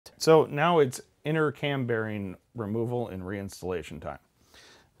So now it's inner cam bearing removal and reinstallation time.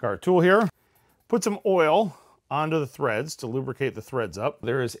 Got our tool here. Put some oil onto the threads to lubricate the threads up.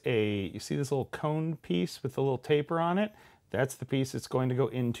 There is you see this little cone piece with the little taper on it? That's the piece that's going to go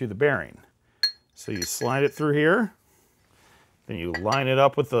into the bearing. So you slide it through here, then you line it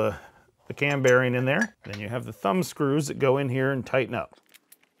up with the cam bearing in there. Then you have the thumb screws that go in here and tighten up.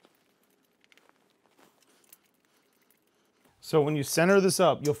 So when you center this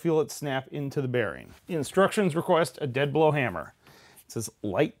up, you'll feel it snap into the bearing. The instructions request a dead blow hammer. It says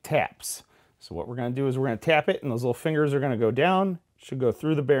light taps. So what we're going to do is we're going to tap it, and those little fingers are going to go down, should go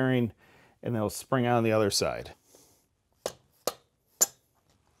through the bearing, and they'll spring out on the other side.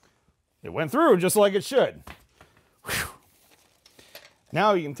 It went through just like it should. Whew.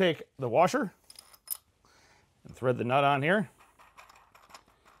 Now you can take the washer and thread the nut on here.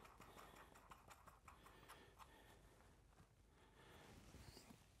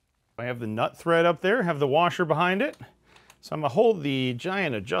 I have the nut thread up there, have the washer behind it. So I'm gonna hold the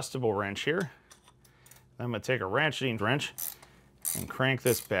giant adjustable wrench here. I'm gonna take a ratcheting wrench and crank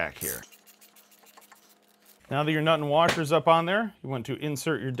this back here. Now that your nut and washer's up on there, you want to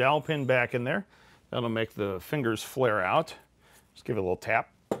insert your dowel pin back in there. That'll make the fingers flare out. Just give it a little tap.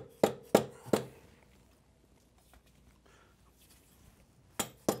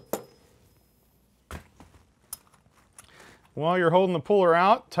 While you're holding the puller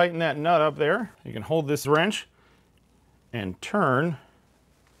out, tighten that nut up there. You can hold this wrench and turn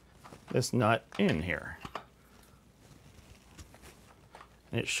this nut in here.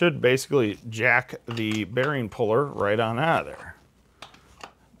 It should basically jack the bearing puller right on out of there,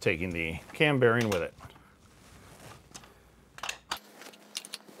 taking the cam bearing with it.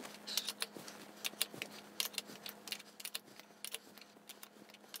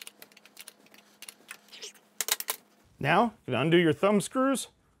 Now, you can undo your thumb screws.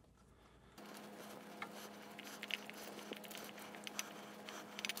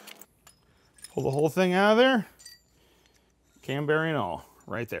 Pull the whole thing out of there. Cam bearing all,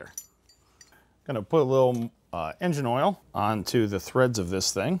 right there. Gonna put a little engine oil onto the threads of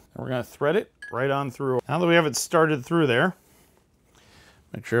this thing. And we're gonna thread it right on through. Now that we have it started through there,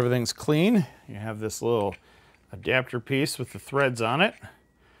 make sure everything's clean. You have this little adapter piece with the threads on it.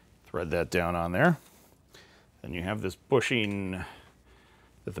 Thread that down on there. Then you have this bushing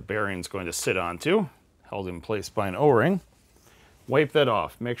that the bearing's going to sit onto, held in place by an O-ring. Wipe that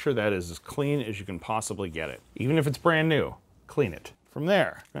off. Make sure that is as clean as you can possibly get it. Even if it's brand new, clean it. From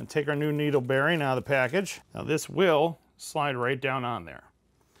there, we're going to take our new needle bearing out of the package. Now this will slide right down on there.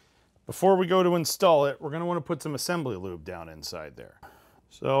 Before we go to install it, we're going to want to put some assembly lube down inside there.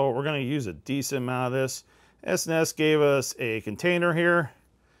 So we're going to use a decent amount of this. S&S gave us a container here.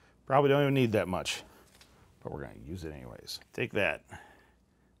 Probably don't even need that much, but we're going to use it anyways. Take that,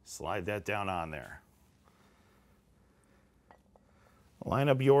 slide that down on there. Line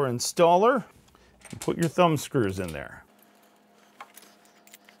up your installer and put your thumb screws in there.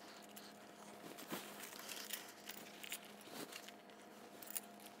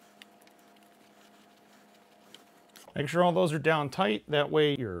 Make sure all those are down tight. That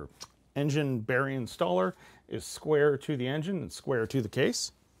way your engine bearing installer is square to the engine and square to the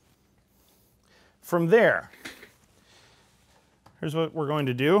case. From there, here's what we're going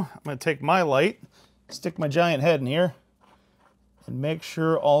to do. I'm going to take my light, stick my giant head in here, and make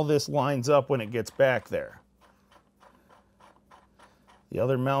sure all this lines up when it gets back there. The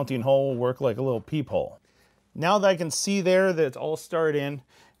other mounting hole will work like a little peephole. Now that I can see there that it's all started in,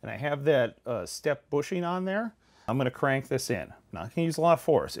 and I have that step bushing on there, I'm going to crank this in. I'm not going to use a lot of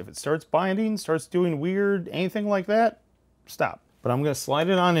force. If it starts binding, starts doing weird, anything like that, stop. But I'm going to slide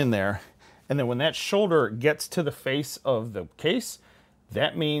it on in there, and then when that shoulder gets to the face of the case,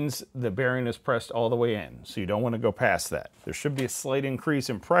 that means the bearing is pressed all the way in, so you don't want to go past that. There should be a slight increase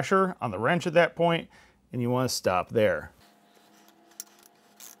in pressure on the wrench at that point, and you want to stop there.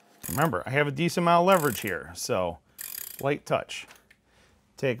 Remember, I have a decent amount of leverage here, so light touch.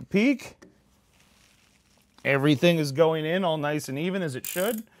 Take a peek. Everything is going in all nice and even as it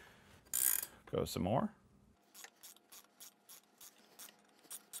should. Go some more.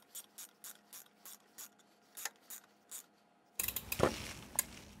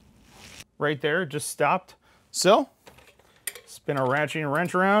 Right there, just stopped. So, spin our ratcheting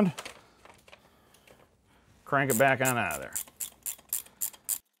wrench around, crank it back on out of there.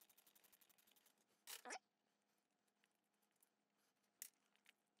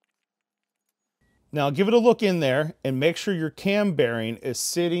 Now give it a look in there and make sure your cam bearing is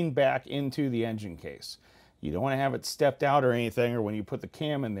sitting back into the engine case. You don't want to have it stepped out or anything, or when you put the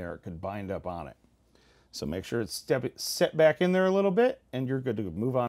cam in there, it could bind up on it. So make sure it's set back in there a little bit, and you're good to move on.